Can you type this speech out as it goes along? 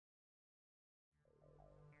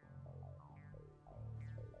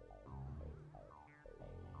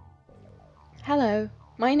Hello,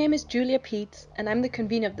 my name is Julia Peets and I'm the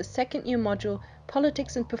convener of the second year module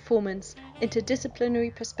Politics and Performance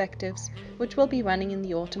Interdisciplinary Perspectives, which will be running in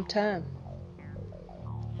the autumn term.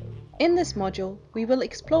 In this module, we will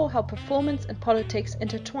explore how performance and politics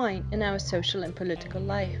intertwine in our social and political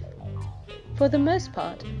life. For the most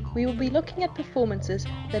part, we will be looking at performances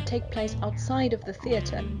that take place outside of the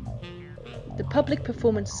theatre. The public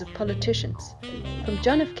performances of politicians, from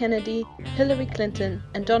John F. Kennedy, Hillary Clinton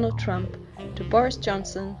and Donald Trump, to Boris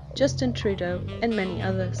Johnson, Justin Trudeau and many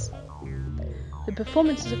others. The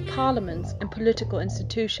performances of parliaments and political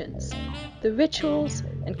institutions, the rituals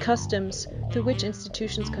and customs through which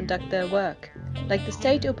institutions conduct their work, like the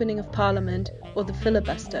state opening of Parliament or the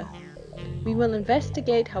filibuster. We will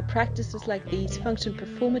investigate how practices like these function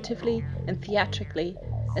performatively and theatrically,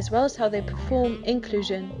 as well as how they perform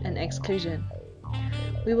inclusion and exclusion.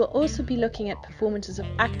 We will also be looking at performances of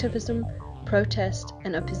activism, protest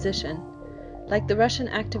and opposition, like the Russian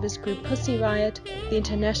activist group Pussy Riot, the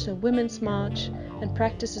International Women's March, and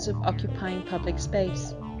practices of occupying public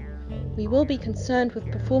space. We will be concerned with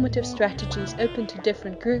performative strategies open to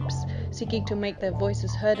different groups seeking to make their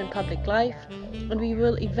voices heard in public life, and we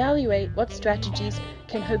will evaluate what strategies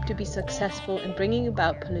can hope to be successful in bringing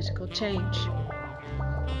about political change.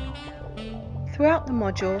 Throughout the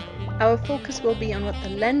module, our focus will be on what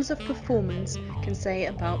the lens of performance can say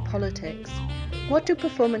about politics. What do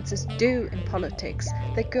performances do in politics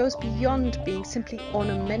that goes beyond being simply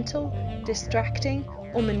ornamental, distracting,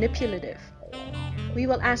 or manipulative? We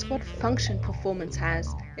will ask what function performance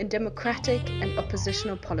has in democratic and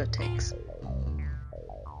oppositional politics.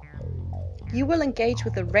 You will engage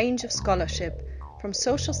with a range of scholarship, from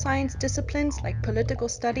social science disciplines like political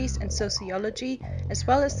studies and sociology, as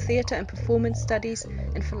well as theatre and performance studies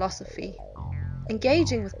and philosophy.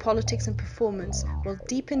 Engaging with politics and performance will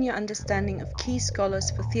deepen your understanding of key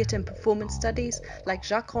scholars for theatre and performance studies like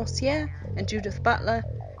Jacques Rancière and Judith Butler,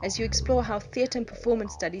 as you explore how theatre and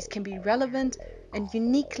performance studies can be relevant and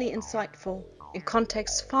uniquely insightful in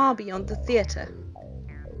contexts far beyond the theatre.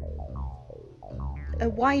 A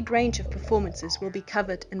wide range of performances will be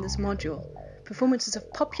covered in this module. Performances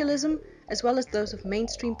of populism, as well as those of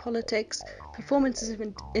mainstream politics, performances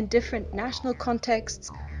in different national contexts,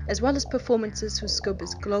 as well as performances whose scope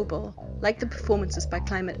is global, like the performances by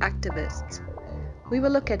climate activists. We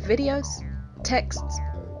will look at videos, texts,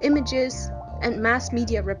 images, and mass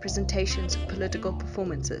media representations of political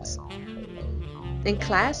performances. In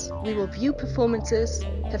class, we will view performances,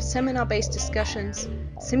 have seminar-based discussions,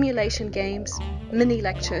 simulation games,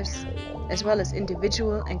 mini-lectures, as well as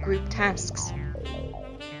individual and group tasks.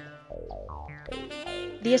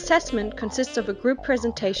 The assessment consists of a group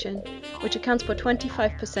presentation, which accounts for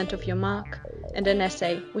 25% of your mark, and an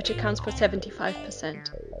essay, which accounts for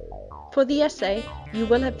 75%. For the essay, you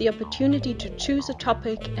will have the opportunity to choose a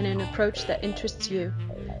topic and an approach that interests you,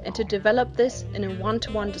 and to develop this in a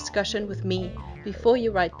one-to-one discussion with me before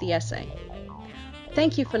you write the essay.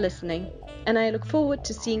 Thank you for listening, and I look forward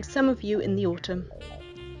to seeing some of you in the autumn.